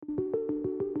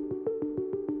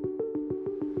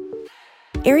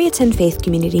Area 10 Faith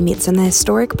Community meets in the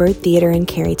historic Byrd Theater in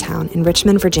Carytown in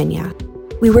Richmond, Virginia.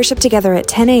 We worship together at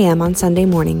 10 a.m. on Sunday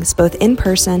mornings, both in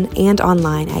person and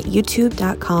online at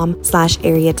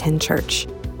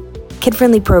youtube.com/area10church.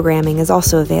 Kid-friendly programming is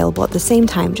also available at the same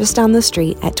time just down the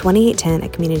street at 2810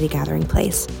 at Community Gathering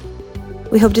Place.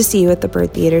 We hope to see you at the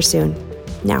Byrd Theater soon.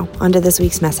 Now, on to this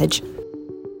week's message.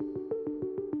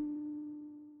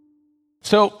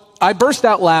 So I burst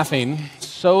out laughing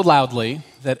so loudly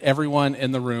that everyone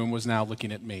in the room was now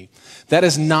looking at me. That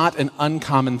is not an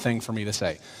uncommon thing for me to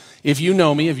say. If you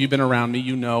know me, if you've been around me,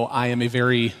 you know I am a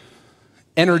very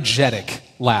energetic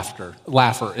laugher,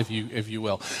 if you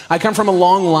will. I come from a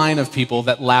long line of people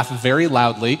that laugh very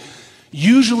loudly,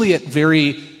 usually at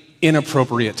very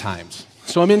inappropriate times.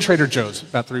 So I'm in Trader Joe's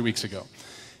about 3 weeks ago.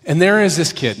 And there is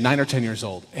this kid, 9 or 10 years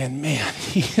old, and man,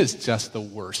 he is just the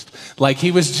worst. Like,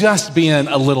 he was just being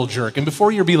a little jerk. And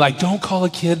before you'd be like, don't call a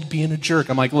kid being a jerk.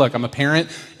 I'm like, look, I'm a parent.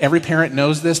 Every parent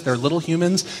knows this. They're little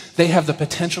humans. They have the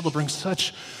potential to bring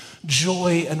such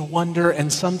joy and wonder,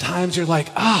 and sometimes you're like,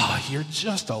 you're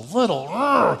just a little,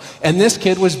 and this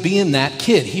kid was being that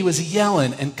kid. He was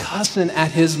yelling and cussing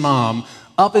at his mom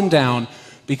up and down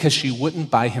because she wouldn't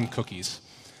buy him cookies.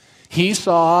 He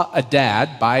saw a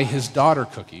dad buy his daughter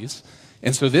cookies,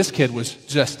 and so this kid was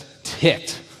just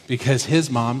ticked because his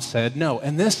mom said no.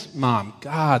 And this mom,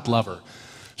 God love her,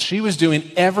 she was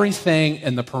doing everything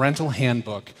in the parental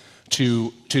handbook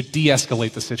to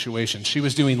de-escalate the situation. She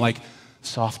was doing like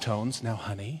soft tones, now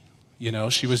honey,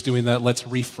 she was doing that, let's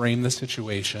reframe the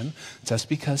situation. Just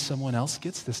because someone else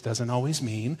gets this doesn't always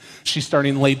mean. She's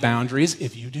starting to lay boundaries.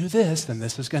 If you do this, then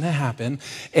this is going to happen.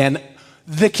 And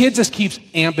the kid just keeps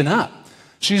amping up.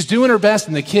 She's doing her best,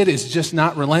 and the kid is just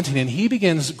not relenting. And he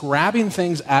begins grabbing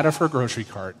things out of her grocery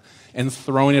cart and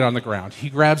throwing it on the ground.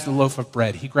 He grabs the loaf of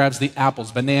bread. He grabs the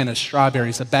apples, bananas,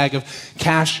 strawberries, a bag of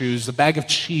cashews, a bag of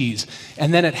cheese.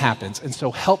 And then it happens. And so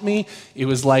help me, it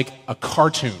was like a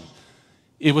cartoon.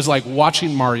 It was like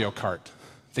watching Mario Kart.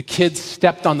 The kid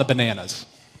stepped on the bananas.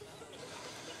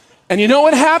 And you know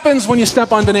what happens when you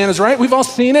step on bananas, right? We've all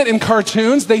seen it in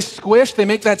cartoons. They squish, they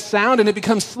make that sound, and it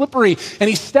becomes slippery. And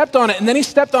he stepped on it, and then he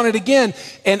stepped on it again,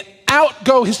 and out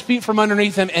go his feet from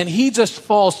underneath him, and he just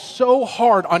falls so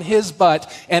hard on his butt,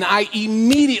 and I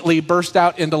immediately burst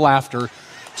out into laughter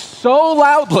so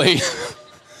loudly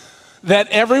that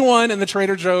everyone in the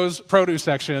Trader Joe's produce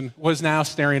section was now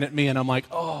staring at me, and I'm like,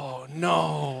 oh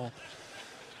no.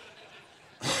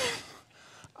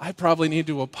 I probably need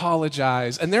to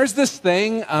apologize. And there's this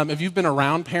thing, if you've been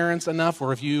around parents enough,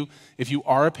 or if you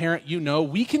are a parent,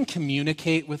 we can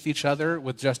communicate with each other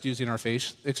with just using our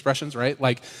face expressions, right?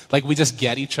 Like we just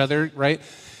get each other, right?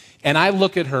 And I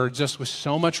look at her just with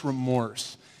so much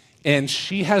remorse, and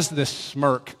she has this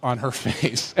smirk on her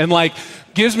face, and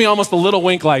gives me almost a little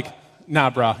wink like, nah,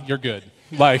 brah, you're good.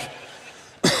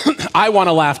 I want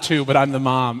to laugh too, but I'm the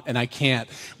mom, and I can't.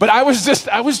 But I was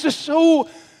just so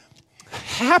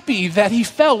happy that he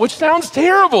fell, which sounds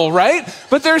terrible, right?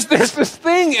 But there's this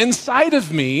thing inside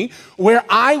of me where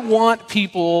I want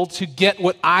people to get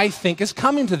what I think is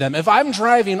coming to them. If I'm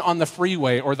driving on the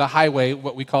freeway or the highway,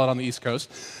 what we call it on the East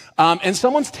Coast, and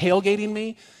someone's tailgating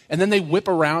me, and then they whip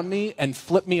around me and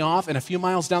flip me off, and a few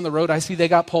miles down the road, I see they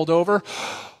got pulled over.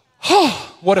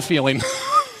 What a feeling.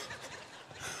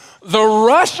 The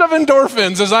rush of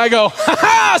endorphins as I go,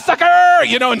 ha-ha, sucker,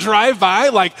 and drive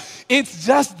by, it's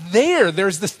just there.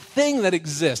 There's this thing that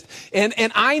exists. And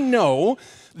I know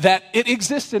that it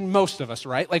exists in most of us,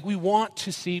 right? We want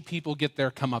to see people get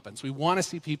their comeuppance. We want to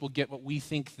see people get what we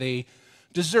think they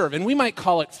deserve. And we might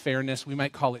call it fairness, we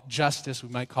might call it justice, we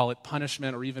might call it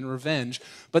punishment or even revenge.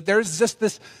 But there's just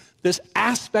this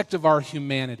aspect of our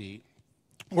humanity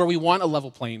where we want a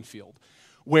level playing field,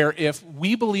 where if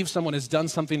we believe someone has done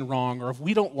something wrong, or if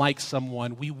we don't like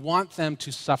someone, we want them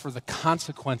to suffer the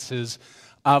consequences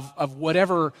of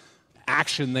whatever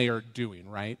action they are doing,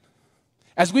 right?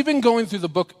 As we've been going through the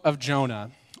book of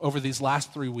Jonah over these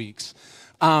last 3 weeks,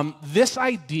 this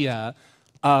idea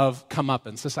of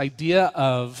comeuppance, this idea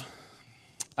of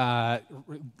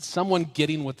someone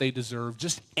getting what they deserve,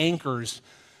 just anchors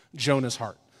Jonah's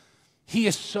heart. He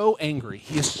is so angry.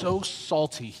 He is so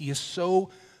salty. He is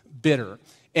so bitter.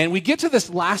 And we get to this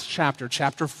last chapter,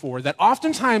 chapter 4, that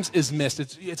oftentimes is missed.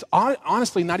 It's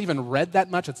honestly not even read that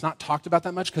much. It's not talked about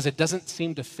that much because it doesn't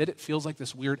seem to fit. It feels like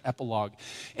this weird epilogue.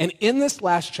 And in this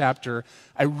last chapter,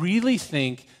 I really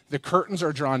think the curtains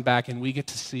are drawn back and we get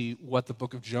to see what the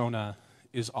book of Jonah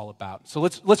is all about. So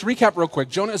let's recap real quick.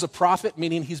 Jonah is a prophet,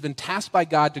 meaning he's been tasked by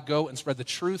God to go and spread the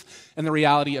truth and the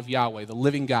reality of Yahweh, the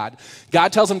living God.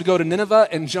 God tells him to go to Nineveh,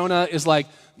 and Jonah is like,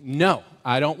 no,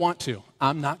 I don't want to.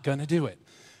 I'm not going to do it.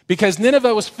 because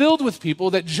Nineveh was filled with people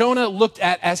that Jonah looked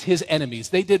at as his enemies.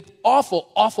 They did awful,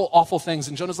 awful, awful things,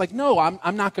 and Jonah's like, no,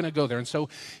 I'm not going to go there. And so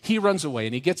he runs away,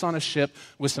 and he gets on a ship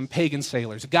with some pagan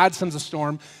sailors. God sends a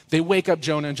storm. They wake up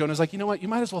Jonah, and Jonah's like, you know what? You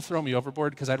might as well throw me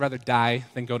overboard because I'd rather die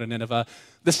than go to Nineveh.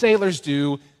 The sailors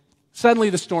do. Suddenly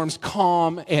the storm's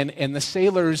calm, and the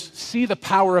sailors see the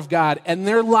power of God, and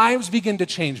their lives begin to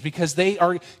change because they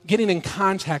are getting in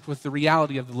contact with the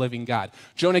reality of the living God.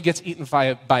 Jonah gets eaten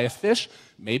by a fish,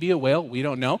 maybe a whale, we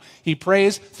don't know. He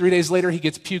prays. 3 days later, he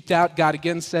gets puked out. God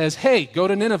again says, hey, go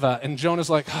to Nineveh. And Jonah's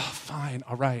like, oh, fine,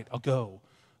 all right, I'll go.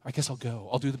 I guess I'll go.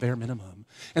 I'll do the bare minimum.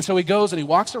 And so he goes and he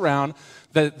walks around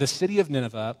the city of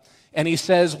Nineveh, and he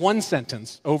says one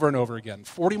sentence over and over again,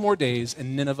 40 more days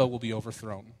and Nineveh will be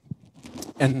overthrown.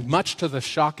 And much to the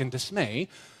shock and dismay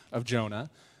of Jonah,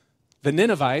 the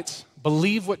Ninevites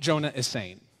believe what Jonah is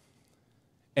saying.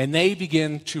 And they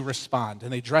begin to respond.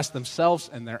 And they dress themselves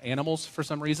and their animals, for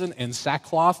some reason, in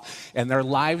sackcloth. And their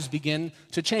lives begin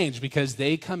to change because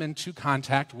they come into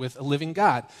contact with a living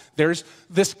God. There's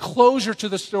this closure to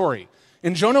the story.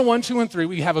 In Jonah 1, 2, and 3,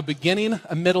 we have a beginning,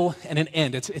 a middle, and an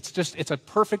end. It's a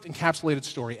perfect encapsulated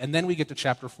story. And then we get to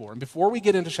chapter 4. And before we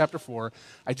get into chapter 4,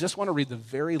 I just want to read the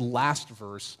very last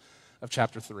verse of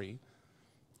chapter 3. It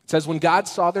says, when God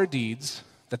saw their deeds,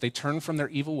 that they turned from their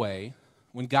evil way,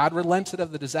 when God relented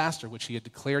of the disaster which he had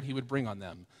declared he would bring on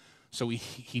them, so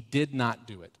he did not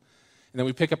do it. And then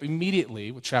we pick up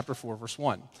immediately with chapter 4, verse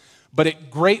 1. But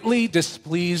it greatly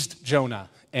displeased Jonah,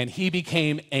 and he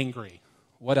became angry.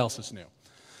 What else is new?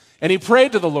 And he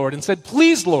prayed to the Lord and said,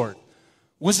 please, Lord,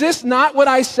 was this not what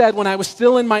I said when I was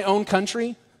still in my own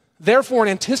country? Therefore,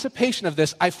 in anticipation of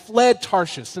this, I fled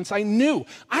Tarshish, since I knew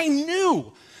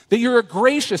that you're a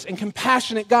gracious and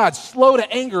compassionate God, slow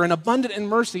to anger and abundant in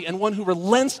mercy, and one who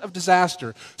relents of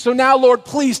disaster. So now, Lord,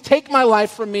 please take my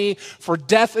life from me, for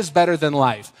death is better than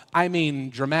life. I mean,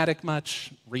 dramatic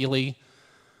much? Really?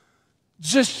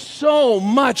 Just so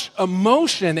much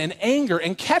emotion and anger.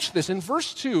 And catch this, in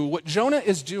verse 2, what Jonah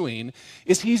is doing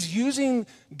is he's using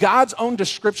God's own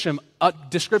description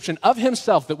of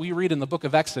himself that we read in the book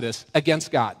of Exodus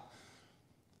against God.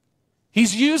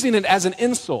 He's using it as an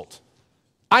insult.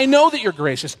 I know that you're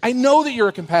gracious. I know that you're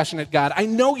a compassionate God. I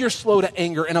know you're slow to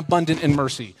anger and abundant in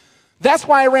mercy. That's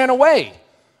why I ran away.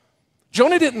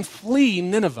 Jonah didn't flee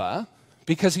Nineveh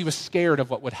because he was scared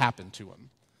of what would happen to him.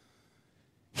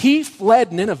 He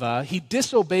fled Nineveh, he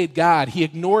disobeyed God, he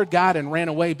ignored God and ran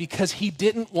away because he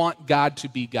didn't want God to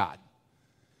be God.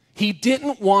 He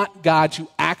didn't want God to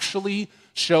actually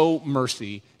show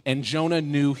mercy, and Jonah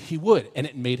knew he would, and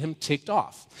it made him ticked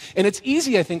off. And it's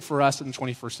easy, I think, for us in the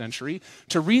 21st century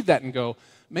to read that and go,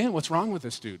 man, what's wrong with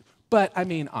this dude? But, I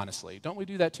mean, honestly, don't we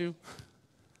do that too?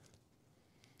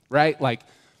 Right? Like,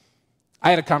 I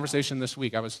had a conversation this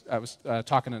week. I was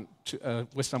talking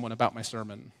with someone about my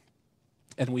sermon.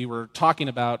 And we were talking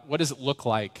about what does it look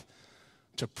like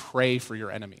to pray for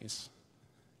your enemies.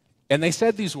 And they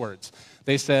said these words.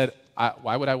 They said,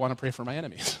 why would I want to pray for my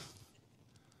enemies?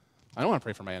 I don't want to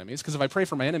pray for my enemies, because if I pray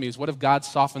for my enemies, what if God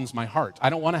softens my heart? I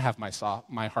don't want to have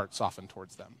my heart softened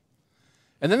towards them.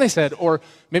 And then they said, or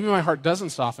maybe my heart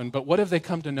doesn't soften, but what if they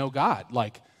come to know God?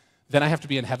 Like, then I have to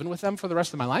be in heaven with them for the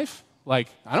rest of my life? Like,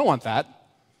 I don't want that.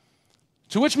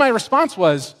 To which my response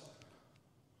was,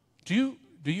 do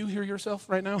you hear yourself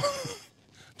right now?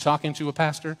 Talking to a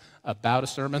pastor about a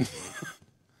sermon?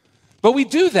 But we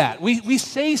do that. We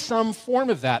say some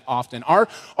form of that often.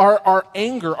 Our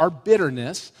anger, our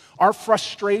bitterness, our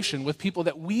frustration with people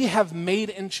that we have made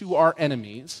into our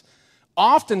enemies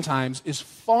oftentimes is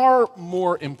far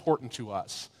more important to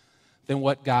us than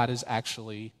what God is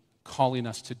actually calling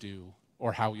us to do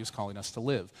or how he is calling us to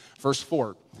live. Verse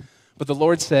 4, but the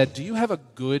Lord said, do you have a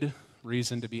good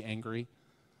reason to be angry?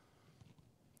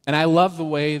 And I love the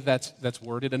way that's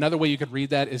worded. Another way you could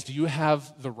read that is, do you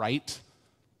have the right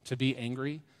to be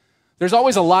angry? There's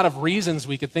always a lot of reasons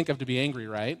we could think of to be angry,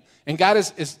 right? And God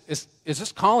is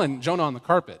just calling Jonah on the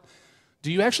carpet.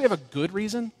 Do you actually have a good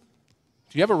reason?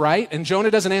 Do you have a right? And Jonah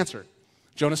doesn't answer.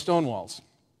 Jonah stonewalls.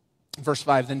 Verse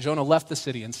 5, then Jonah left the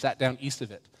city and sat down east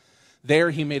of it. There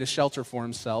he made a shelter for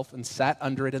himself and sat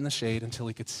under it in the shade until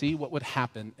he could see what would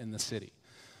happen in the city.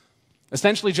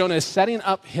 Essentially, Jonah is setting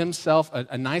up himself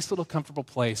a nice little comfortable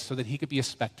place so that he could be a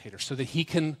spectator, so that he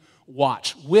can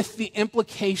watch, with the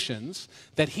implications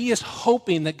that he is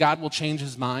hoping that God will change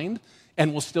his mind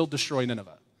and will still destroy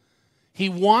Nineveh. He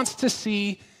wants to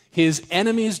see his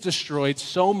enemies destroyed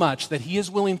so much that he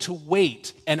is willing to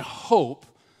wait and hope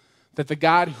that the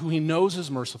God who he knows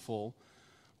is merciful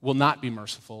will not be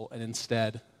merciful and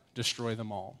instead destroy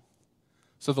them all.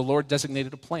 So the Lord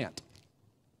designated a plant.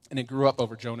 And it grew up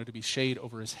over Jonah to be shade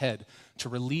over his head, to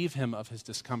relieve him of his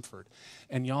discomfort.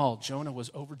 And y'all, Jonah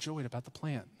was overjoyed about the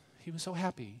plant. He was so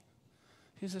happy.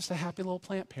 He was just a happy little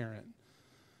plant parent.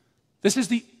 This is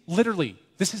the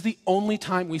only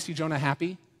time we see Jonah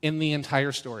happy in the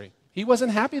entire story. He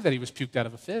wasn't happy that he was puked out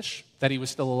of a fish, that he was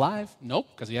still alive. Nope,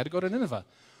 because he had to go to Nineveh.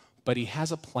 But he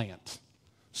has a plant.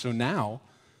 So now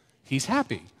he's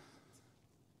happy.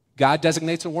 God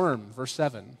designates a worm, verse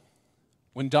 7.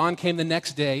 When dawn came the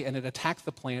next day, and it attacked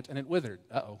the plant, and it withered.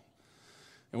 Uh-oh.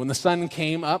 And when the sun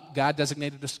came up, God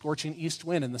designated a scorching east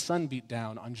wind, and the sun beat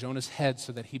down on Jonah's head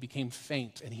so that he became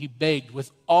faint, and he begged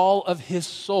with all of his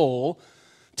soul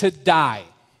to die,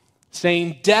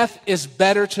 saying, "Death is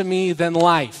better to me than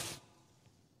life."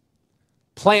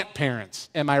 Plant parents,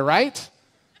 am I right?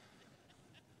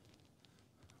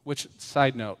 Which,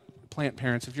 side note, plant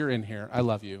parents, if you're in here, I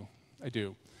love you. I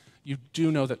do. You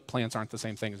do know that plants aren't the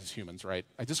same thing as humans, right?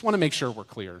 I just want to make sure we're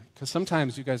clear, because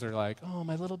sometimes you guys are like, "Oh,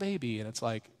 my little baby," and it's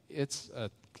like,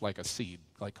 like a seed.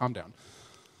 Like, calm down.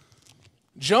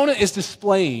 Jonah is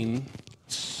displaying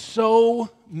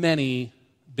so many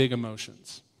big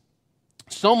emotions,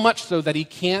 so much so that he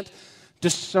can't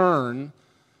discern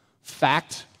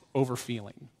fact over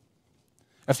feeling.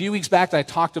 A few weeks back, I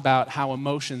talked about how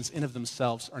emotions in of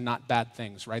themselves are not bad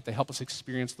things, right? They help us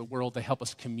experience the world. They help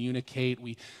us communicate.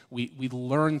 We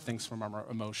learn things from our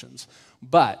emotions.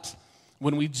 But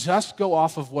when we just go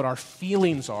off of what our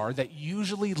feelings are, that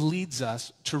usually leads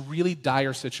us to really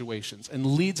dire situations and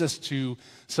leads us to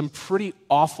some pretty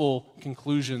awful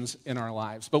conclusions in our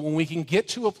lives. But when we can get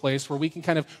to a place where we can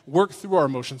kind of work through our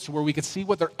emotions to where we can see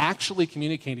what they're actually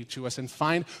communicating to us and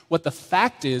find what the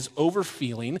fact is over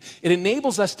feeling, it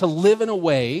enables us to live in a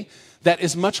way that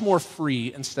is much more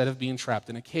free instead of being trapped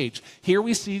in a cage. Here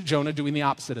we see Jonah doing the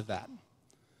opposite of that.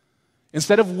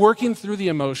 Instead of working through the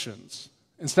emotions,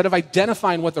 instead of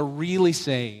identifying what they're really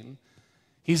saying,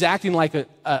 he's acting like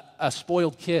a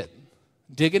spoiled kid,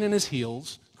 digging in his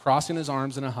heels, crossing his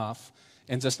arms in a huff,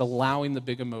 and just allowing the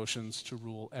big emotions to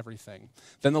rule everything.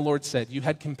 Then the Lord said, "You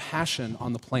had compassion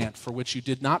on the plant for which you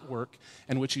did not work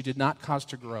and which you did not cause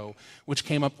to grow, which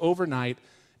came up overnight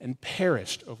and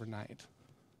perished overnight."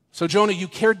 So Jonah, you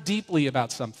cared deeply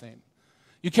about something.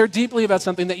 You cared deeply about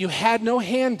something that you had no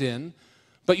hand in,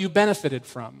 but you benefited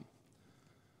from.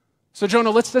 So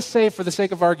Jonah, let's just say for the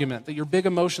sake of argument that your big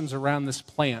emotions around this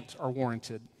plant are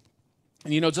warranted.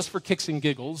 And just for kicks and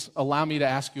giggles, allow me to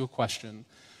ask you a question.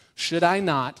 Should I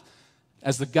not,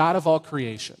 as the God of all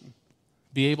creation,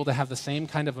 be able to have the same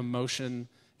kind of emotion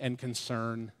and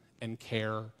concern and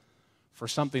care for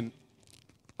something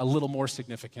a little more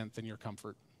significant than your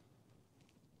comfort?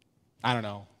 I don't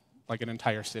know, like an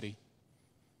entire city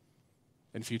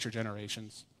and future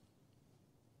generations.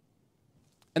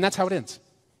 And that's how it ends.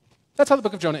 That's how the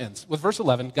book of Jonah ends, with verse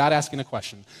 11, God asking a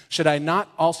question. Should I not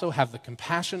also have the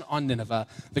compassion on Nineveh,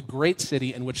 the great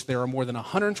city in which there are more than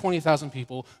 120,000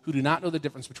 people who do not know the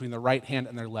difference between their right hand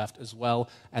and their left, as well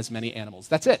as many animals?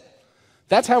 That's it.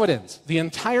 That's how it ends. The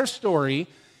entire story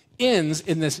ends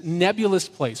in this nebulous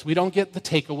place. We don't get the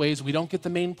takeaways. We don't get the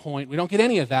main point. We don't get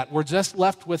any of that. We're just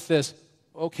left with this,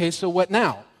 okay, so what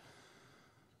now?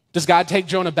 Does God take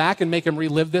Jonah back and make him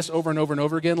relive this over and over and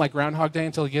over again like Groundhog Day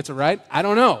until he gets it right? I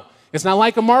don't know. It's not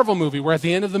like a Marvel movie where at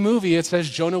the end of the movie it says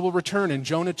Jonah will return and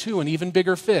Jonah 2 and even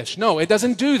bigger fish. No, it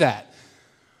doesn't do that.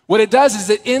 What it does is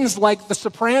it ends like The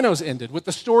Sopranos ended, with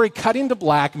the story cutting to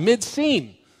black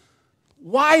mid-scene.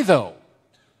 Why though?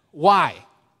 Why?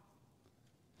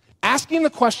 Asking the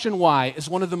question why is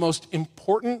one of the most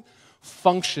important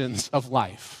functions of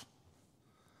life.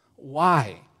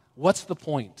 Why? What's the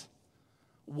point?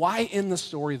 Why end the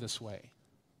story this way?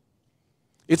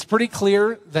 It's pretty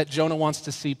clear that Jonah wants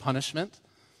to see punishment.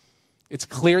 It's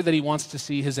clear that he wants to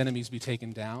see his enemies be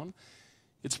taken down.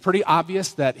 It's pretty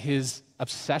obvious that his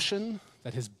obsession,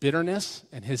 that his bitterness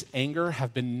and his anger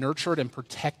have been nurtured and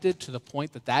protected to the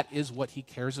point that that is what he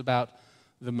cares about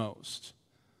the most.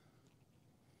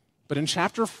 But in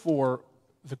chapter 4,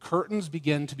 the curtains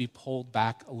begin to be pulled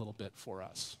back a little bit for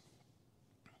us.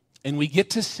 And we get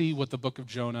to see what the book of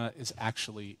Jonah is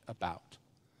actually about.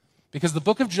 Because the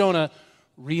book of Jonah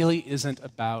really isn't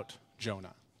about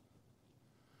Jonah.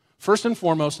 First and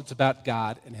foremost, it's about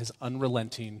God and his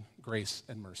unrelenting grace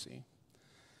and mercy.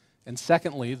 And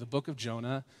secondly, the book of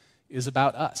Jonah is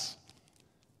about us.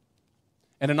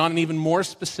 And on an even more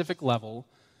specific level,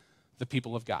 the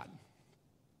people of God.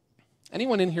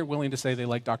 Anyone in here willing to say they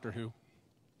like Doctor Who?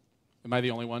 Am I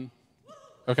the only one?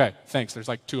 Okay, thanks. There's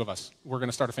like 2 of us. We're going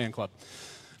to start a fan club.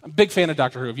 I'm a big fan of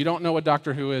Doctor Who. If you don't know what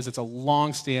Doctor Who is, it's a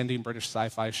long-standing British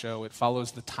sci-fi show. It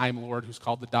follows the Time Lord who's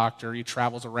called the Doctor. He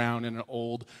travels around in an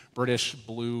old British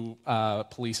blue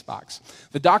police box.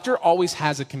 The Doctor always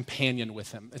has a companion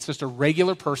with him. It's just a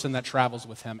regular person that travels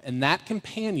with him. And that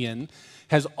companion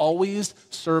has always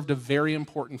served a very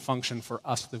important function for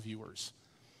us, the viewers.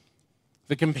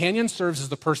 The companion serves as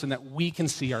the person that we can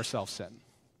see ourselves in,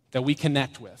 that we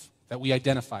connect with, that we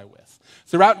identify with.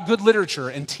 Throughout good literature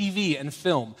and TV and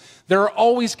film, there are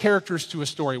always characters to a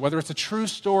story, whether it's a true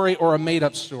story or a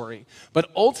made-up story. But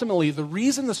ultimately, the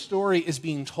reason the story is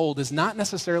being told is not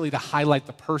necessarily to highlight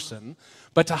the person,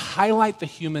 but to highlight the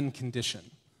human condition.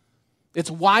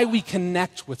 It's why we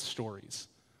connect with stories.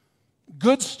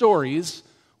 Good stories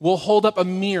will hold up a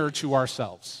mirror to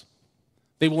ourselves.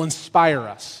 They will inspire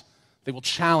us. They will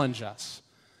challenge us.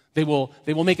 They will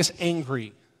make us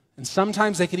angry. And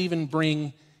sometimes they could even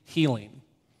bring healing.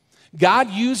 God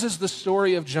uses the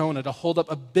story of Jonah to hold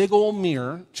up a big old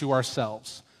mirror to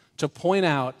ourselves, to point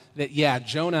out that, yeah,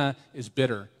 Jonah is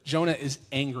bitter. Jonah is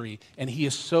angry, and he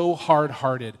is so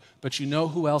hard-hearted. But you know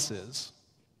who else is?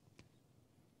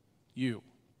 You.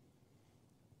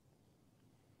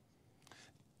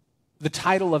 The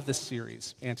title of this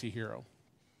series, Anti-Hero,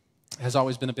 has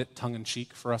always been a bit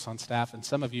tongue-in-cheek for us on staff, and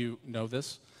some of you know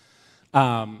this.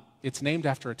 It's named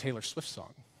after a Taylor Swift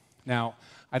song. Now,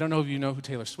 I don't know if you know who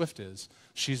Taylor Swift is.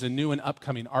 She's a new and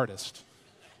upcoming artist.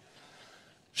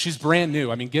 She's brand new.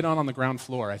 I mean, get on the ground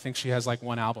floor. I think she has like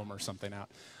one album or something out.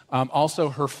 Also,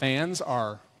 her fans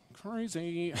are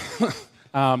crazy.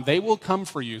 They will come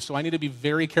for you, so I need to be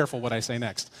very careful what I say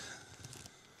next.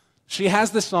 She has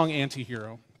this song,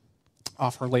 Anti-Hero,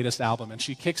 off her latest album, and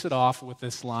she kicks it off with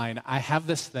this line, I have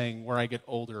this thing where I get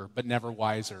older but never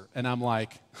wiser. And I'm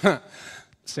like,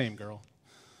 same girl.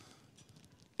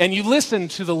 And you listen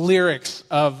to the lyrics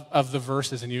of the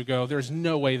verses and you go, there's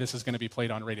no way this is going to be played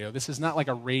on radio. This is not like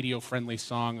a radio-friendly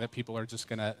song that people are just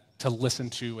going to listen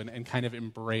to and kind of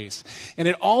embrace. And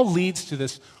it all leads to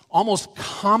this almost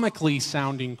comically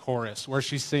sounding chorus where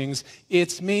she sings,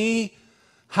 it's me,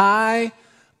 hi,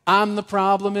 I'm the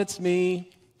problem, it's me.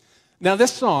 Now,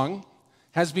 this song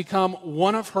has become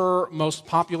one of her most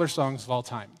popular songs of all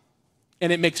time,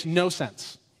 and it makes no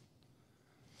sense.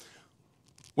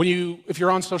 If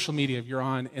you're on social media, if you're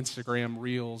on Instagram,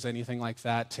 Reels, anything like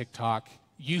that, TikTok,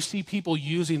 you see people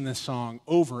using this song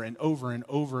over and over and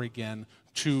over again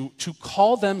to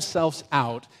call themselves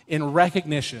out in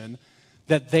recognition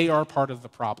that they are part of the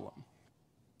problem.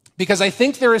 Because I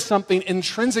think there is something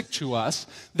intrinsic to us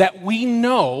that we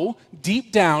know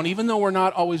deep down, even though we're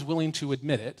not always willing to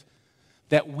admit it,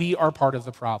 that we are part of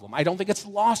the problem. I don't think it's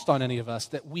lost on any of us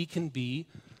that we can be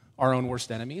our own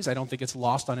worst enemies. I don't think it's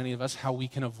lost on any of us how we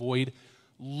can avoid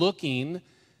looking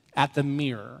at the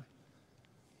mirror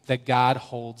that God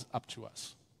holds up to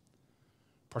us,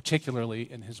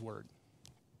 particularly in His Word.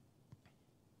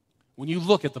 When you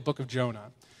look at the book of Jonah,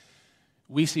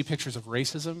 we see pictures of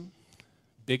racism,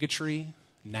 bigotry,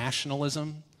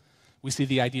 nationalism. We see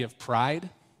the idea of pride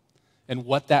and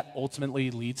what that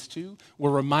ultimately leads to. We're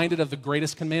reminded of the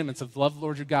greatest commandments of love the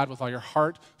Lord your God with all your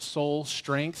heart, soul,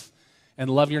 strength, and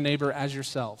love your neighbor as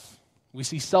yourself. We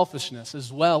see selfishness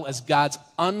as well as God's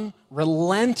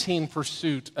unrelenting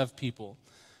pursuit of people.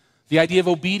 The idea of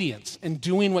obedience and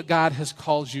doing what God has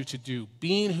called you to do,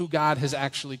 being who God has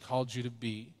actually called you to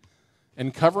be.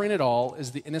 And covering it all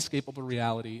is the inescapable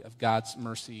reality of God's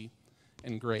mercy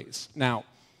and grace. Now,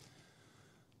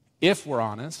 if we're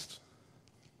honest,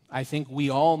 I think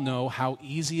we all know how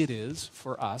easy it is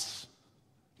for us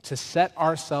to set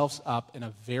ourselves up in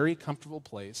a very comfortable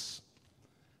place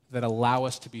that allow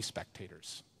us to be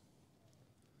spectators,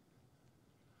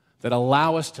 that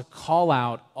allow us to call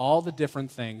out all the different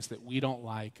things that we don't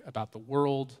like about the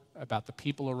world, about the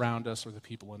people around us, or the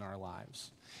people in our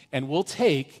lives. And we'll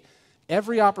take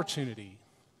every opportunity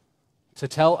to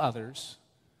tell others,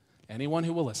 anyone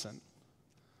who will listen,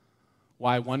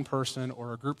 why one person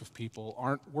or a group of people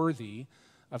aren't worthy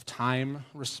of time,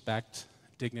 respect,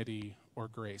 dignity, or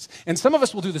grace. And some of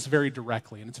us will do this very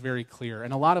directly, and it's very clear,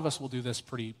 and a lot of us will do this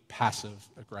pretty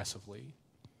passive-aggressively.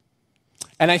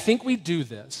 And I think we do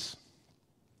this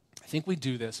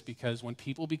because when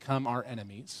people become our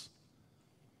enemies,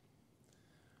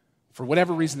 for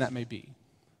whatever reason that may be,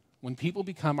 when people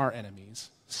become our enemies,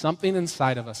 something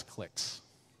inside of us clicks.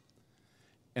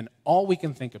 And all we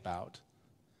can think about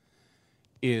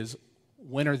is,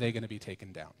 when are they going to be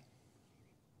taken down?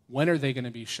 When are they going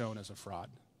to be shown as a fraud?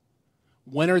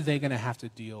 When are they going to have to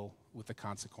deal with the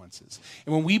consequences?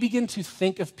 And when we begin to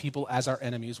think of people as our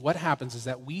enemies, what happens is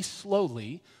that we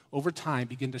slowly, over time,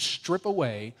 begin to strip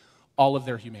away all of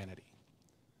their humanity.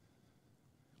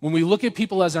 When we look at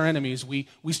people as our enemies, we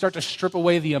start to strip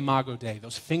away the imago Dei,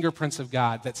 those fingerprints of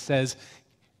God that says,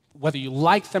 whether you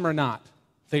like them or not,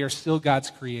 they are still God's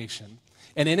creation.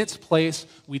 And in its place,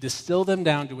 we distill them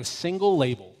down to a single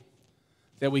label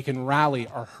that we can rally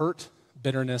our hurt,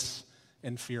 bitterness,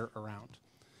 and fear around.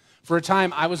 For a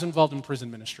time, I was involved in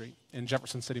prison ministry in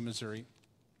Jefferson City, Missouri,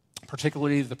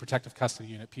 particularly the Protective Custody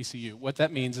Unit, PCU. What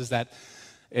that means is that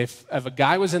if a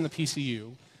guy was in the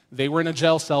PCU, they were in a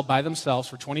jail cell by themselves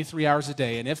for 23 hours a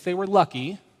day, and if they were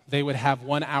lucky, they would have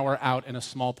 1 hour out in a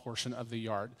small portion of the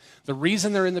yard. The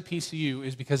reason they're in the PCU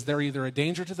is because they're either a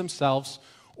danger to themselves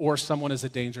or someone is a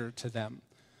danger to them.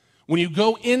 When you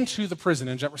go into the prison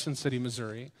in Jefferson City,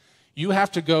 Missouri, you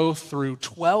have to go through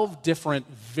 12 different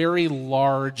very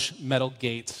large metal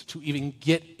gates to even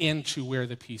get into where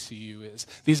the PCU is.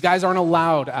 These guys aren't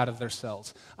allowed out of their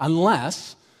cells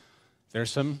unless there's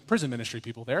some prison ministry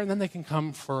people there, and then they can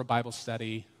come for a Bible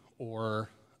study or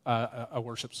a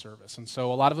worship service. And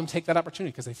so a lot of them take that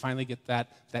opportunity because they finally get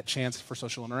that chance for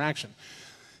social interaction.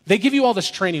 They give you all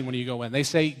this training when you go in. They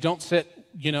say, don't sit,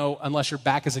 unless your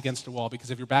back is against a wall,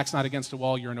 because if your back's not against a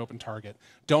wall, you're an open target.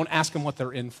 Don't ask them what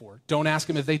they're in for. Don't ask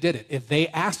them if they did it. If they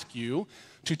ask you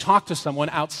to talk to someone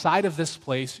outside of this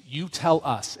place, you tell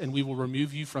us, and we will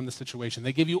remove you from the situation.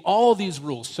 They give you all these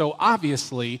rules. So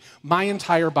obviously, my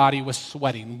entire body was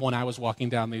sweating when I was walking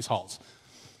down these halls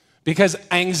because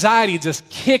anxiety just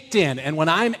kicked in. And when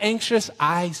I'm anxious,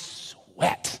 I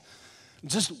sweat,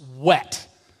 just wet.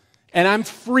 And I'm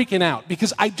freaking out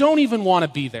because I don't even want to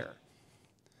be there.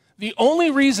 The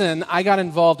only reason I got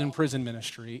involved in prison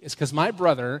ministry is because my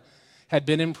brother had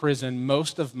been in prison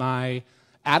most of my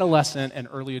adolescent and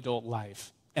early adult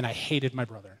life, and I hated my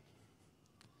brother.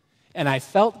 And I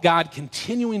felt God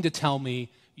continuing to tell me,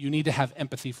 you need to have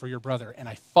empathy for your brother, and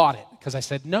I fought it because I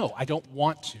said, no, I don't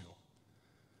want to.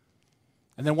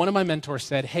 And then one of my mentors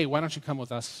said, hey, why don't you come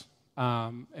with us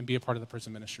and be a part of the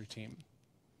prison ministry team?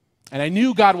 And I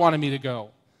knew God wanted me to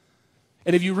go.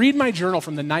 And if you read my journal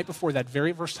from the night before that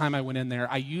very first time I went in there,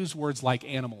 I use words like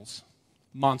animals,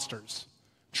 monsters,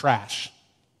 trash.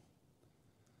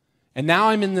 And now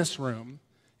I'm in this room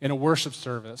in a worship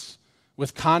service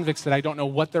with convicts that I don't know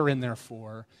what they're in there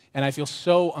for, and I feel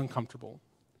so uncomfortable.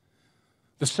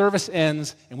 The service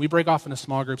ends, and we break off into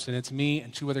small groups, and it's me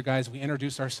and 2 other guys. We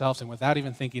introduce ourselves, and without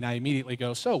even thinking, I immediately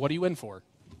go, so what are you in for?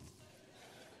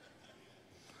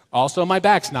 Also, my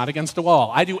back's not against a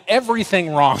wall. I do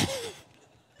everything wrong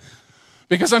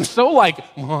because I'm so I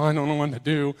don't know what to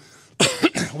do.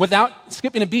 Without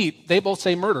skipping a beat, they both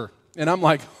say murder. And I'm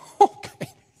like, okay,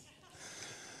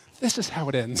 this is how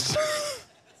it ends.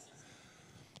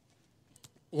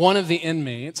 One of the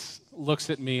inmates looks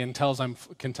at me and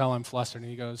can tell I'm flustered, and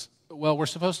he goes, well, we're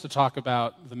supposed to talk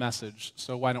about the message,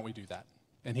 so why don't we do that?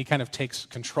 And he kind of takes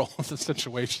control of the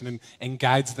situation and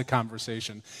guides the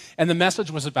conversation. And the message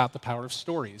was about the power of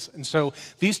stories. And so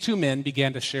these 2 men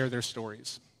began to share their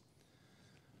stories.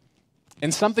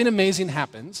 And something amazing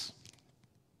happens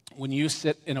when you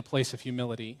sit in a place of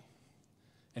humility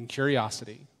and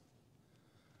curiosity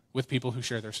with people who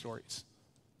share their stories.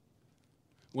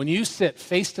 When you sit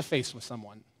face to face with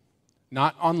someone,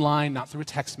 not online, not through a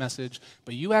text message,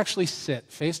 but you actually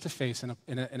sit face to face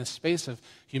in a space of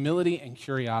humility and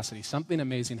curiosity, something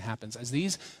amazing happens. As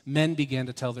these men began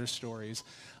to tell their stories,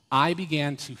 I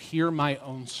began to hear my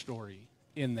own story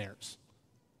in theirs.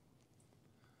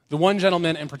 The one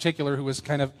gentleman in particular who was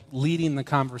kind of leading the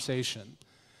conversation,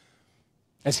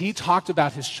 as he talked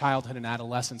about his childhood and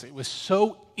adolescence, it was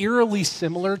so eerily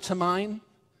similar to mine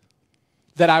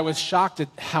that I was shocked at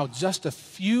how just a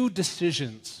few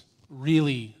decisions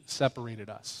really separated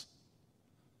us.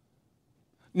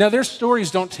 Now, their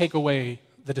stories don't take away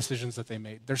the decisions that they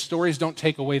made. Their stories don't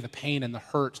take away the pain and the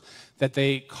hurt that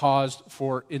they caused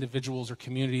for individuals or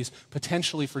communities,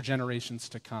 potentially for generations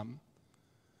to come.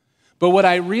 But what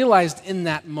I realized in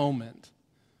that moment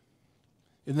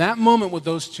with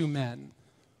those 2 men,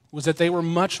 was that they were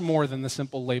much more than the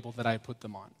simple label that I put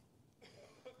them on.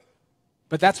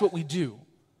 But that's what we do.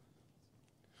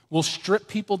 We'll strip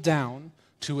people down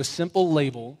to a simple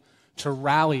label to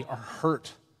rally our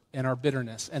hurt and our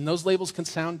bitterness. And those labels can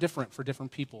sound different for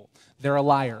different people. They're a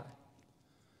liar.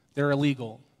 They're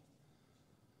illegal.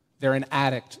 They're an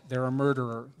addict. They're a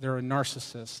murderer. They're a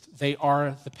narcissist. They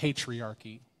are the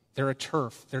patriarchy. They're a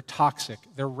TERF. They're toxic.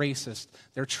 They're racist.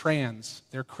 They're trans.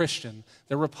 They're Christian.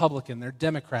 They're Republican. They're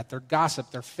Democrat. They're gossip.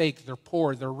 They're fake. They're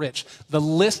poor. They're rich. The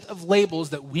list of labels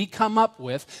that we come up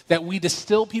with, that we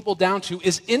distill people down to,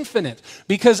 is infinite,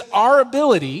 because our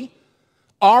ability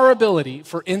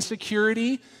for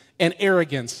insecurity and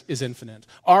arrogance is infinite.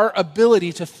 Our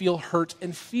ability to feel hurt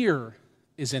and fear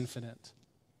is infinite.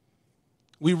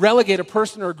 We relegate a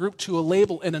person or a group to a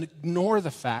label and ignore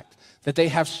the fact that they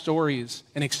have stories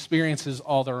and experiences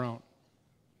all their own.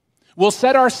 We'll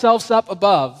set ourselves up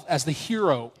above as the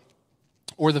hero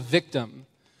or the victim,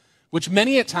 which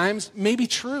many at times may be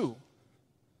true.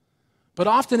 But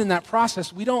often in that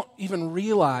process, we don't even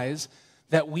realize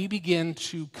that we begin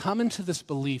to come into this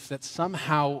belief that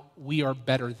somehow we are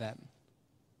better than.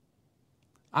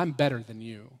 I'm better than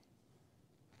you.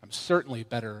 I'm certainly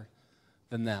better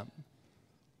than them.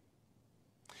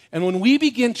 And when we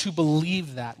begin to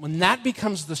believe that, when that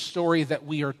becomes the story that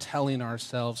we are telling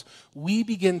ourselves, we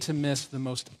begin to miss the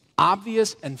most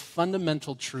obvious and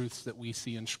fundamental truths that we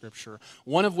see in Scripture,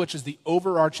 one of which is the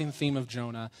overarching theme of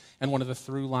Jonah and one of the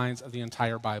through lines of the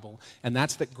entire Bible, and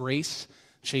that's that grace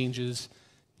changes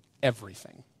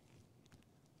everything.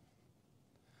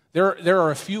 There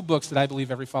are a few books that I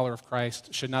believe every follower of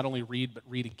Christ should not only read, but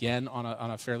read again on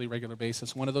a fairly regular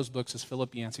basis. One of those books is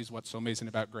Philip Yancey's What's So Amazing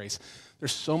About Grace.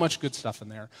 There's so much good stuff in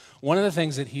there. One of the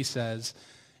things that he says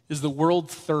is the world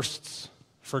thirsts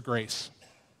for grace.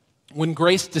 When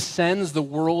grace descends, the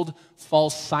world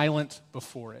falls silent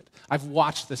before it. I've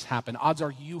watched this happen. Odds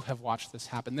are you have watched this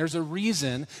happen. There's a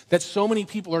reason that so many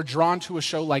people are drawn to a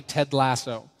show like Ted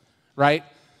Lasso, right?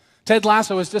 Ted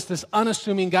Lasso is just this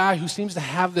unassuming guy who seems to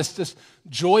have this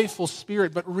joyful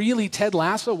spirit, but really Ted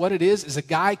Lasso, what it is a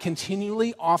guy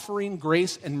continually offering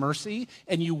grace and mercy,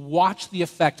 and you watch the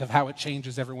effect of how it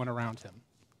changes everyone around him.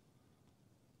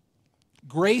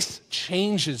 Grace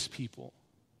changes people.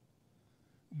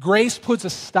 Grace puts a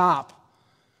stop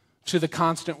to the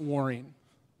constant warring,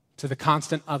 to the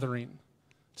constant othering,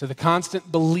 to the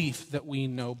constant belief that we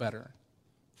know better,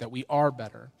 that we are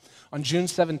better. On June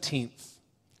 17th,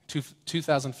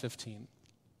 2015,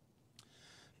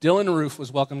 Dylan Roof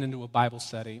was welcomed into a Bible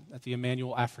study at the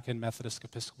Emmanuel African Methodist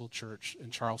Episcopal Church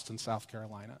in Charleston, South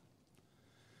Carolina.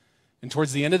 And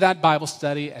towards the end of that Bible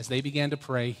study, as they began to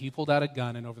pray, he pulled out a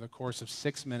gun and over the course of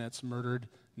 6 minutes murdered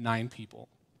 9 people.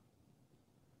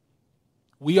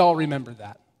 We all remember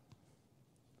that.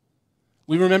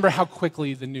 We remember how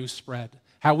quickly the news spread,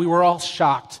 how we were all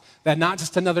shocked that not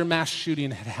just another mass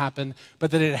shooting had happened, but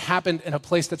that it had happened in a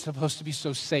place that's supposed to be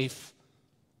so safe.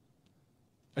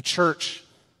 A church,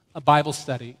 a Bible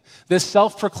study. This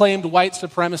self-proclaimed white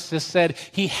supremacist said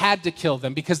he had to kill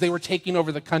them because they were taking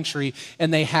over the country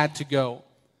and they had to go.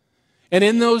 And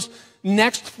in those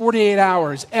next 48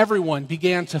 hours, everyone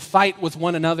began to fight with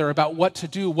one another about what to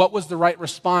do, what was the right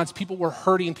response. People were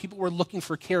hurting, people were looking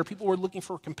for care, people were looking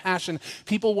for compassion,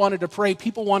 people wanted to pray,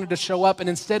 people wanted to show up, and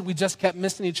instead we just kept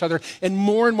missing each other, and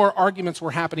more arguments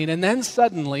were happening. And then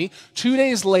suddenly, 2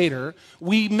 days later,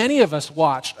 many of us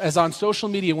watched as on social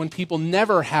media, when people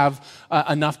never have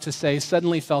enough to say,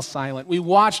 suddenly fell silent. We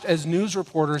watched as news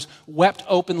reporters wept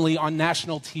openly on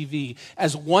national TV,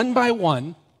 as one by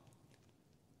one,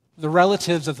 the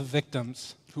relatives of the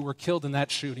victims who were killed in that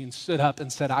shooting stood up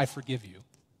and said, I forgive you.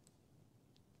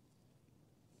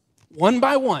 One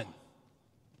by one.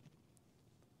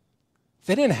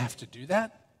 They didn't have to do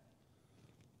that.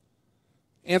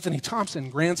 Anthony Thompson,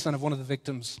 grandson of one of the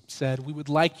victims, said, we would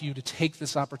like you to take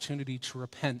this opportunity to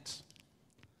repent.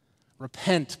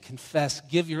 Repent, confess,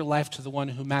 give your life to the one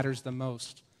who matters the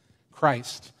most,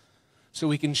 Christ, so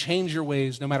we can change your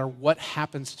ways no matter what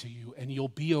happens to you, and you'll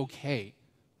be okay.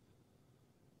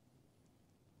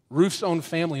 Ruth's own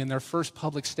family, in their first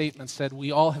public statement, said, we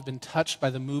all have been touched by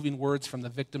the moving words from the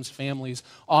victims' families,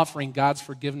 offering God's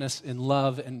forgiveness in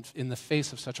love and in the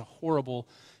face of such a horrible,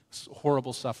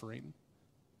 horrible suffering.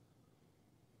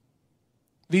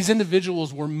 These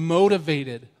individuals were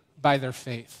motivated by their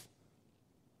faith.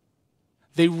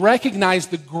 They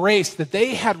recognized the grace that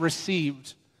they had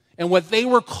received and what they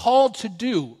were called to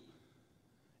do,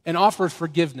 and offered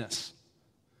forgiveness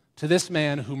to this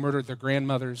man who murdered their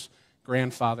grandmothers,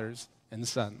 grandfathers, and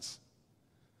sons.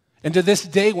 And to this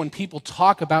day, when people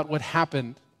talk about what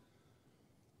happened,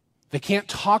 they can't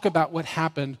talk about what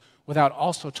happened without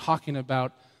also talking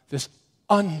about this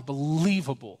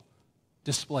unbelievable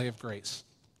display of grace.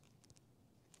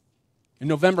 In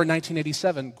November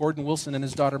 1987, Gordon Wilson and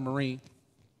his daughter Marie,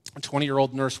 a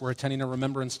 20-year-old nurse, were attending a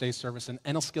Remembrance Day service in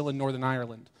Enniskillen in Northern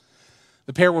Ireland.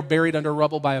 The pair were buried under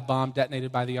rubble by a bomb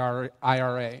detonated by the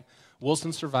IRA.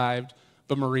 Wilson survived,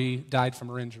 but Marie died from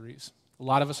her injuries. A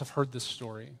lot of us have heard this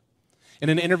story. In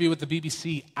an interview with the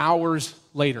BBC hours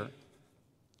later,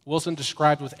 Wilson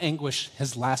described with anguish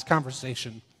his last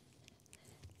conversation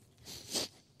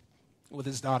with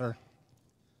his daughter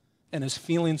and his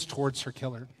feelings towards her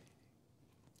killer.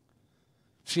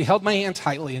 She held my hand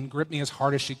tightly and gripped me as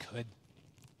hard as she could.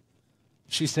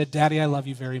 She said, Daddy, I love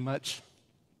you very much.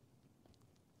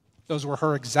 Those were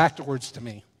her exact words to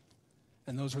me.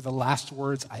 And those were the last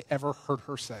words I ever heard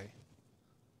her say.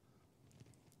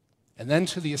 And then,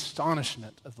 to the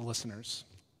astonishment of the listeners,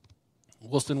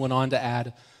 Wilson went on to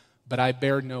add, "But I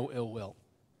bear no ill will.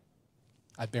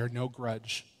 I bear no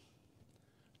grudge."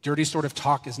 Dirty sort of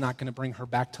talk is not going to bring her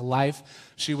back to life.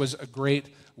 She was a great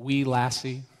wee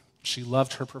lassie. She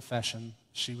loved her profession.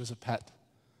 She was a pet.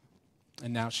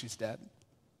 And now she's dead.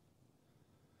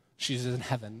 She's in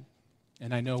heaven,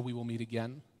 and I know we will meet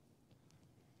again.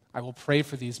 I will pray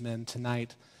for these men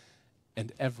tonight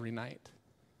and every night.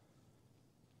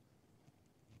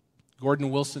 Gordon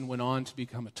Wilson went on to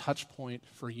become a touch point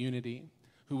for unity,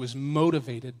 who was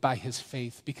motivated by his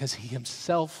faith because he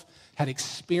himself had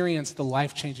experienced the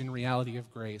life-changing reality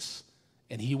of grace,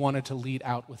 and he wanted to lead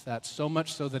out with that, so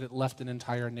much so that it left an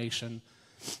entire nation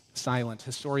silent.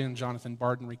 Historian Jonathan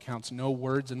Barden recounts, no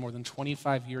words in more than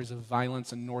 25 years of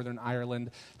violence in Northern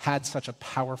Ireland had such a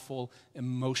powerful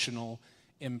emotional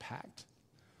impact.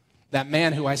 That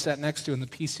man who I sat next to in the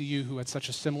PCU, who had such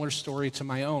a similar story to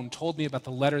my own, told me about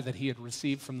the letter that he had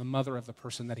received from the mother of the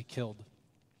person that he killed.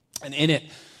 And in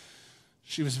it,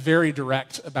 she was very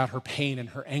direct about her pain and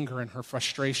her anger and her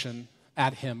frustration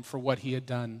at him for what he had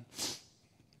done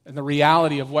and the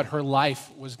reality of what her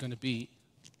life was going to be.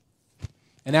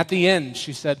 And at the end,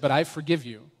 she said, "But I forgive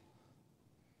you.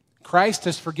 Christ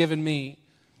has forgiven me,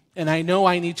 and I know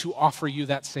I need to offer you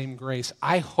that same grace.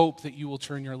 I hope that you will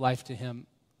turn your life to him,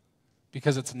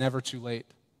 because it's never too late."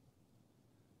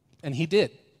 And he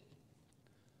did.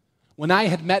 When I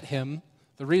had met him,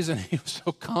 the reason he was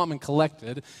so calm and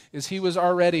collected is he was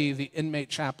already the inmate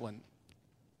chaplain.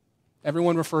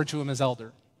 Everyone referred to him as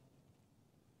elder.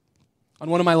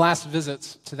 On one of my last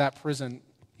visits to that prison,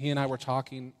 he and I were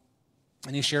talking,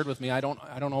 and he shared with me, I don't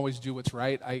always do what's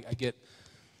right.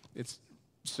 It's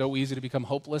so easy to become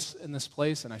hopeless in this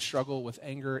place, and I struggle with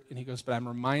anger. And he goes, but I'm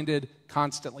reminded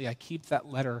constantly, I keep that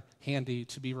letter handy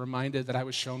to be reminded that I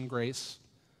was shown grace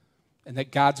and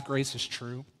that God's grace is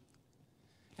true.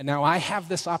 And now I have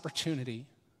this opportunity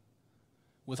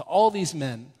with all these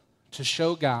men to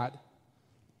show God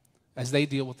as they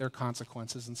deal with their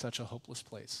consequences in such a hopeless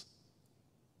place.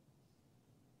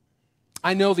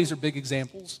 I know these are big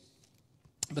examples,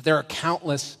 but there are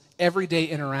countless everyday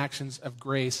interactions of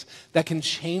grace that can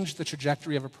change the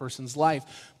trajectory of a person's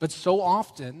life. But so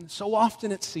often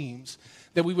it seems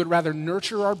that we would rather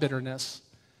nurture our bitterness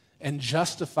and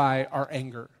justify our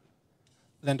anger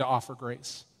than to offer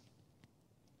grace.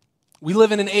 We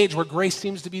live in an age where grace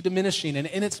seems to be diminishing, and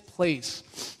in its place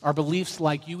are beliefs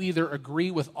like you either agree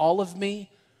with all of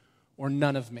me or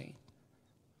none of me,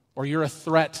 or you're a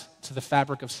threat to the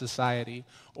fabric of society,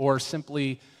 or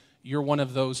simply you're one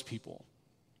of those people.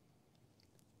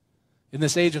 In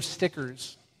this age of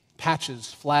stickers,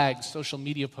 patches, flags, social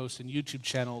media posts, and YouTube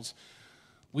channels,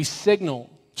 we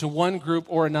signal to one group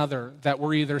or another that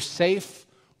we're either safe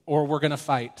or we're going to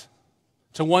fight.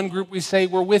 To one group we say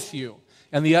we're with you,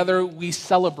 and the other we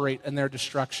celebrate in their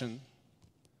destruction.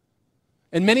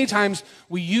 And many times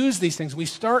we use these things, we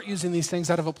start using these things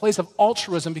out of a place of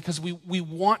altruism because we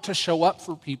want to show up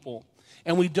for people.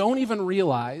 And we don't even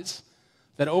realize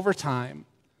that over time,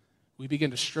 we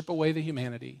begin to strip away the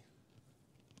humanity.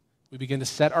 We begin to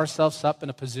set ourselves up in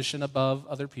a position above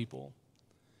other people.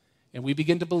 And we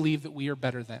begin to believe that we are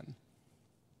better than.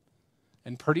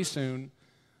 And pretty soon,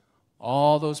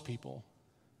 all those people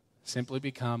simply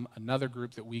become another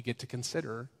group that we get to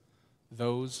consider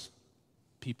those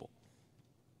people.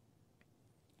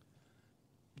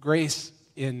 Grace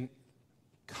in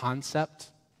concept,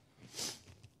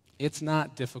 it's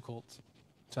not difficult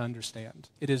to understand.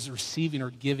 It is receiving or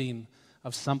giving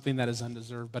of something that is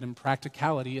undeserved, but in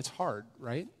practicality, it's hard,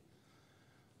 right?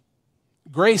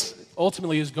 Grace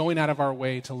ultimately is going out of our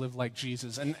way to live like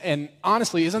Jesus. And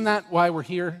honestly, isn't that why we're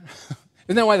here?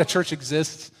 Isn't that why the church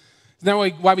exists? Isn't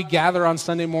that why we gather on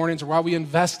Sunday mornings, or why we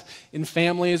invest in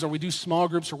families, or we do small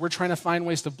groups, or we're trying to find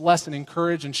ways to bless and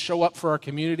encourage and show up for our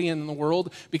community and in the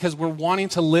world? Because we're wanting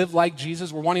to live like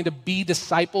Jesus. We're wanting to be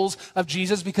disciples of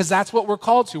Jesus, because that's what we're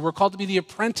called to. We're called to be the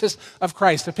apprentice of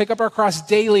Christ, to pick up our cross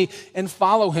daily and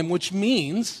follow him, which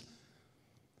means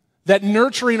that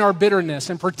nurturing our bitterness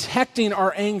and protecting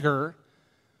our anger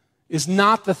is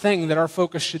not the thing that our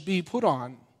focus should be put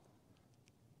on.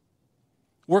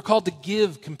 We're called to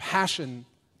give compassion,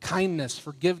 kindness,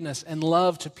 forgiveness, and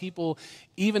love to people,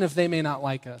 even if they may not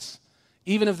like us,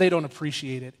 even if they don't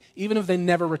appreciate it, even if they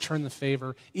never return the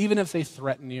favor, even if they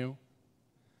threaten you.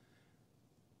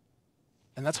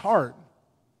 And that's hard.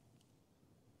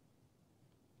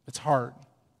 It's hard.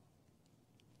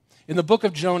 In the book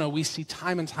of Jonah, we see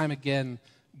time and time again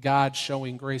God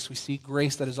showing grace. We see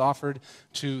grace that is offered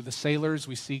to the sailors.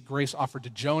 We see grace offered to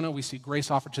Jonah. We see grace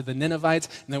offered to the Ninevites.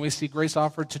 And then we see grace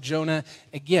offered to Jonah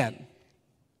again.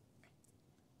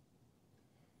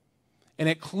 And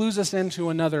it clues us into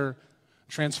another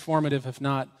transformative, if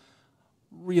not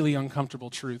really uncomfortable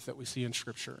truth that we see in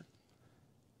Scripture.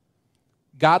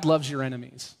 God loves your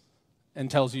enemies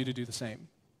and tells you to do the same.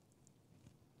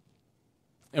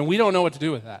 And we don't know what to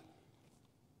do with that.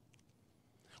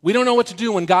 We don't know what to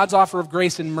do when God's offer of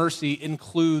grace and mercy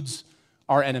includes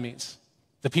our enemies,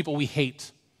 the people we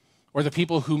hate, or the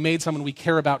people who made someone we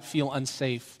care about feel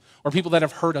unsafe, or people that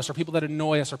have hurt us, or people that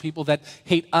annoy us, or people that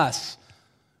hate us.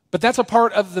 But that's a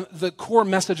part of the core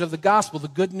message of the gospel, the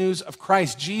good news of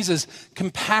Christ. Jesus,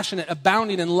 compassionate,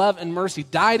 abounding in love and mercy,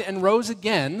 died and rose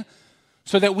again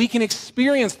so that we can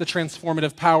experience the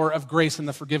transformative power of grace and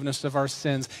the forgiveness of our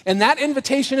sins. And that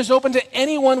invitation is open to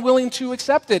anyone willing to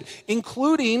accept it,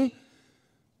 including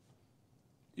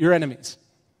your enemies,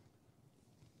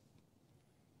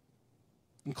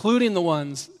 including the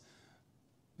ones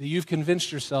that you've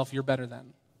convinced yourself you're better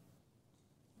than,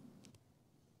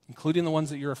 including the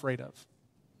ones that you're afraid of.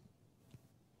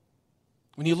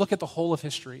 When you look at the whole of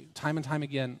history, time and time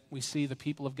again, we see the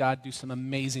people of God do some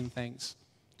amazing things,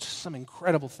 just some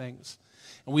incredible things.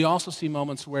 And we also see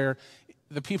moments where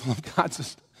the people of God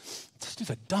just do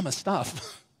the dumbest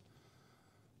stuff.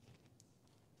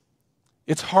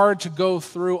 It's hard to go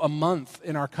through a month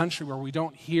in our country where we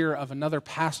don't hear of another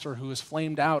pastor who is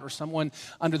flamed out or someone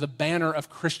under the banner of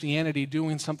Christianity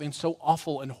doing something so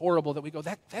awful and horrible that we go,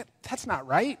 that's not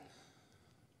right.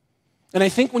 And I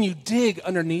think when you dig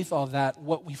underneath all that,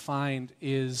 what we find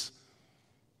is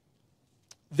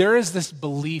there is this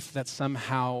belief that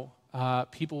somehow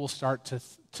people will start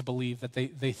to believe that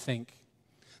they think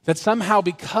that somehow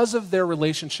because of their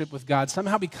relationship with God,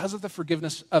 somehow because of the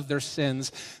forgiveness of their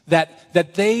sins, that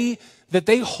they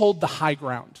hold the high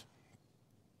ground,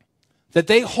 that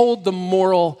they hold the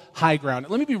moral high ground.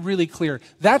 And let me be really clear.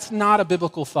 That's not a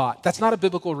biblical thought. That's not a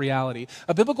biblical reality.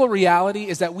 A biblical reality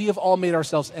is that we have all made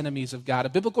ourselves enemies of God. A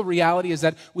biblical reality is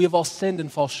that we have all sinned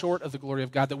and fall short of the glory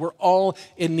of God, that we're all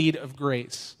in need of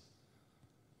grace.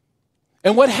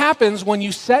 And what happens when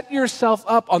you set yourself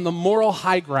up on the moral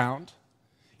high ground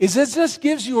is it just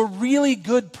gives you a really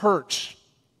good perch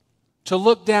to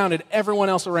look down at everyone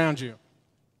else around you.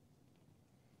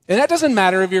 And that doesn't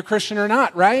matter if you're a Christian or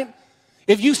not, right?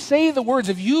 If you say the words,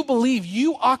 if you believe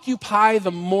you occupy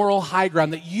the moral high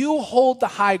ground, that you hold the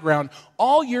high ground,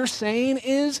 all you're saying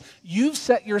is you've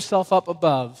set yourself up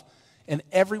above and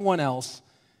everyone else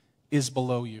is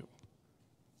below you.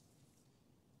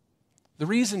 The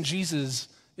reason Jesus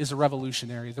is a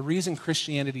revolutionary, the reason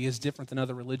Christianity is different than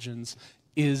other religions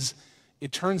is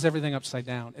it turns everything upside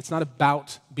down. It's not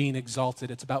about being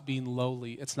exalted. It's about being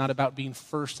lowly. It's not about being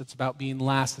first. It's about being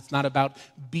last. It's not about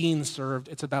being served.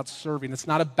 It's about serving. It's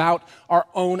not about our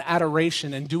own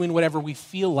adoration and doing whatever we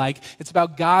feel like. It's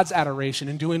about God's adoration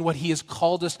and doing what He has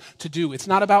called us to do. It's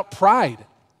not about pride.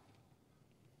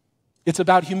 It's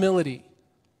about humility.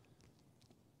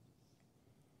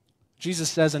 Jesus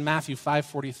says in Matthew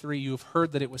 5:43, "You have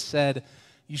heard that it was said,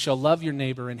 'You shall love your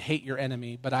neighbor and hate your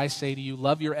enemy.' But I say to you,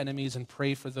 love your enemies and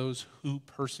pray for those who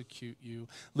persecute you."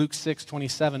 Luke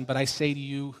 6:27, "But I say to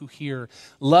you who hear,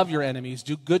 love your enemies,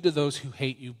 do good to those who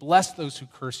hate you, bless those who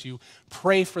curse you,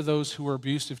 pray for those who are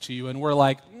abusive to you." And we're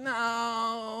like,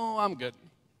 no, I'm good.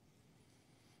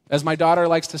 As my daughter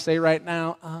likes to say right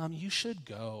now, you should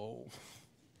go.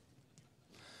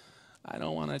 I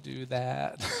don't want to do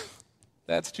that.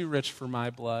 That's too rich for my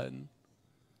blood.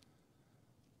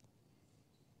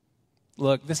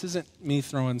 Look, this isn't me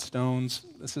throwing stones.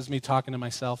 This is me talking to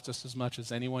myself just as much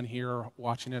as anyone here or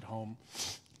watching at home.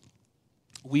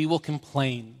 We will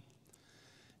complain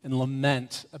and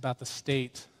lament about the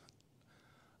state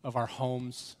of our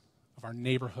homes, of our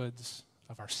neighborhoods,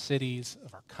 of our cities,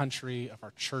 of our country, of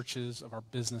our churches, of our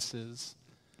businesses.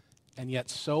 And yet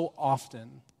so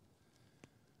often,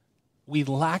 we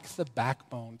lack the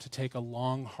backbone to take a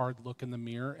long, hard look in the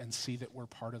mirror and see that we're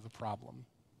part of the problem.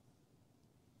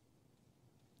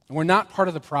 And we're not part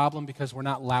of the problem because we're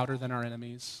not louder than our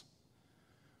enemies.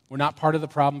 We're not part of the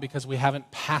problem because we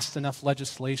haven't passed enough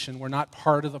legislation. We're not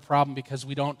part of the problem because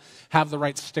we don't have the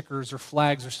right stickers or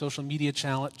flags or social media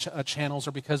channels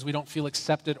or because we don't feel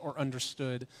accepted or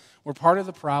understood. We're part of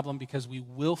the problem because we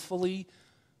willfully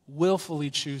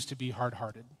choose to be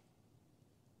hard-hearted.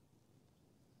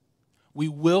 We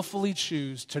willfully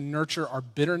choose to nurture our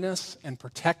bitterness and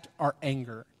protect our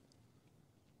anger.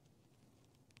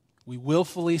 We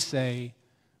willfully say,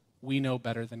 we know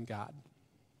better than God.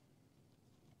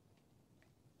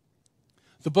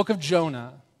 The book of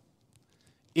Jonah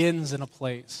ends in a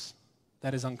place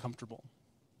that is uncomfortable.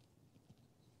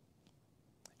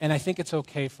 And I think it's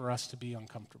okay for us to be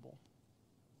uncomfortable.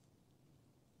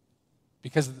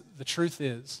 Because the truth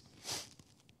is,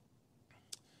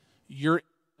 your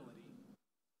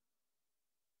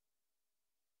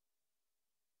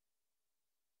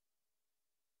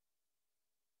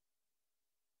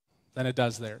than it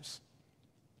does theirs.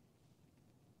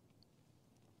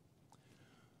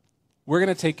 We're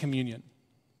going to take communion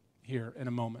here in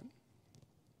a moment.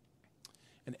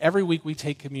 And every week we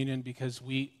take communion because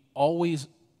we always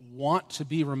want to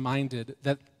be reminded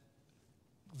that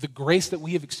the grace that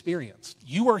we have experienced.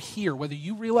 You are here, whether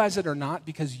you realize it or not,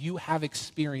 because you have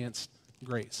experienced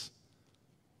grace.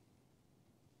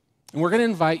 And we're going to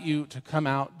invite you to come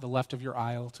out the left of your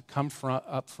aisle, to come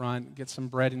up front, get some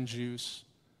bread and juice,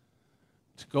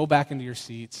 to go back into your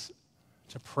seats,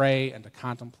 to pray and to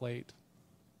contemplate.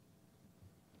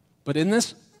 But in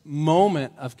this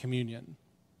moment of communion,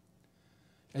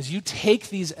 as you take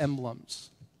these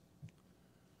emblems,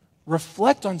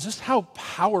 reflect on just how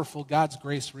powerful God's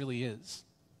grace really is.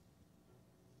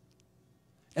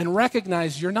 And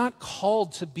recognize you're not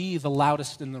called to be the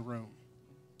loudest in the room.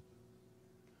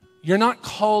 You're not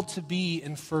called to be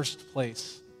in first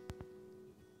place.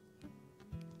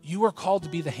 You are called to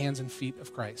be the hands and feet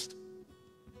of Christ.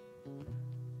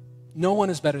 No one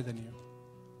is better than you.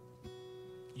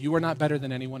 You are not better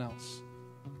than anyone else.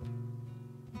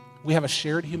 We have a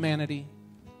shared humanity.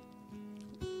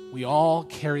 We all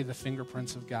carry the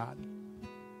fingerprints of God.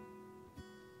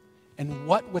 And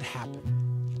what would happen?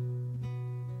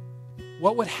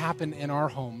 What would happen in our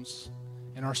homes,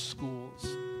 in our schools,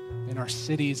 in our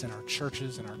cities, in our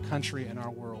churches, in our country, in our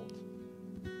world,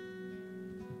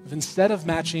 if instead of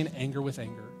matching anger with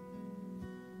anger,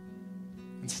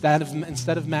 instead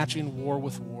of matching war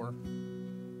with war,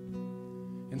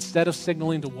 instead of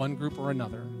signaling to one group or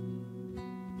another,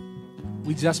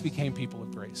 we just became people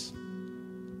of grace.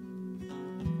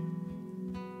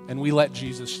 And we let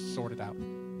Jesus sort it out.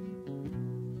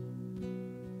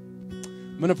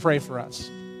 I'm going to pray for us.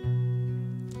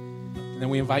 And then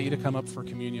we invite you to come up for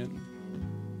communion.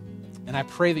 And I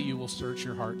pray that you will search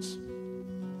your hearts.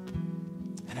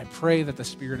 And I pray that the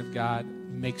Spirit of God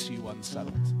makes you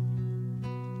unsettled.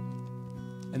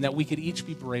 And that we could each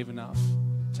be brave enough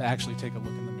to actually take a look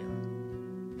in the mirror.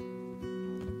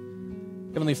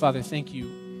 Heavenly Father, thank you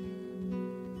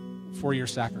for your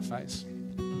sacrifice.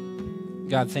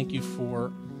 God, thank you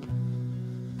for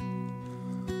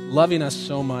loving us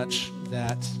so much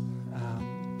that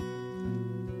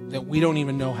we don't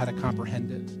even know how to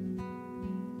comprehend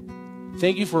it.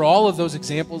 Thank you for all of those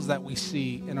examples that we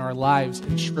see in our lives,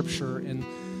 in Scripture,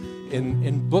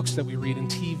 in books that we read, in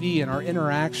TV, in our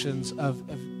interactions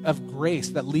of grace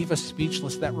that leave us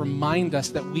speechless, that remind us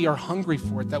that we are hungry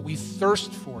for it, that we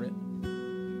thirst for it.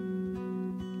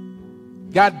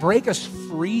 God, break us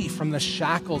free from the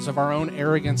shackles of our own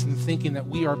arrogance and thinking that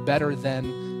we are better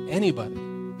than anybody.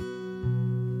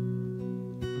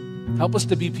 Help us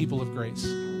to be people of grace.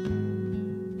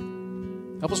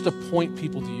 Help us to point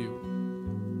people to you.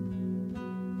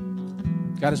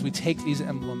 God, as we take these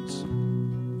emblems,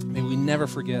 may we never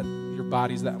forget your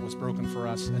bodies that was broken for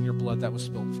us and your blood that was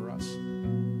spilled for us.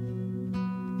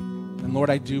 And Lord,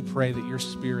 I do pray that your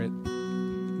Spirit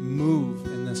move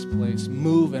in this place,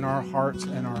 move in our hearts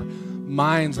and our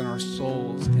minds and our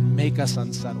souls, and make us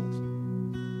unsettled.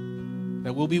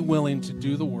 That we'll be willing to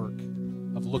do the work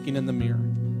of looking in the mirror.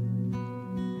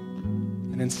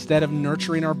 And instead of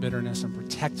nurturing our bitterness and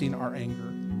protecting our anger,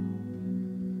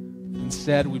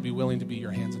 instead we'd be willing to be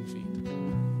your hands and feet.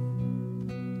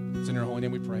 It's in your holy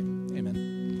name we pray. Amen.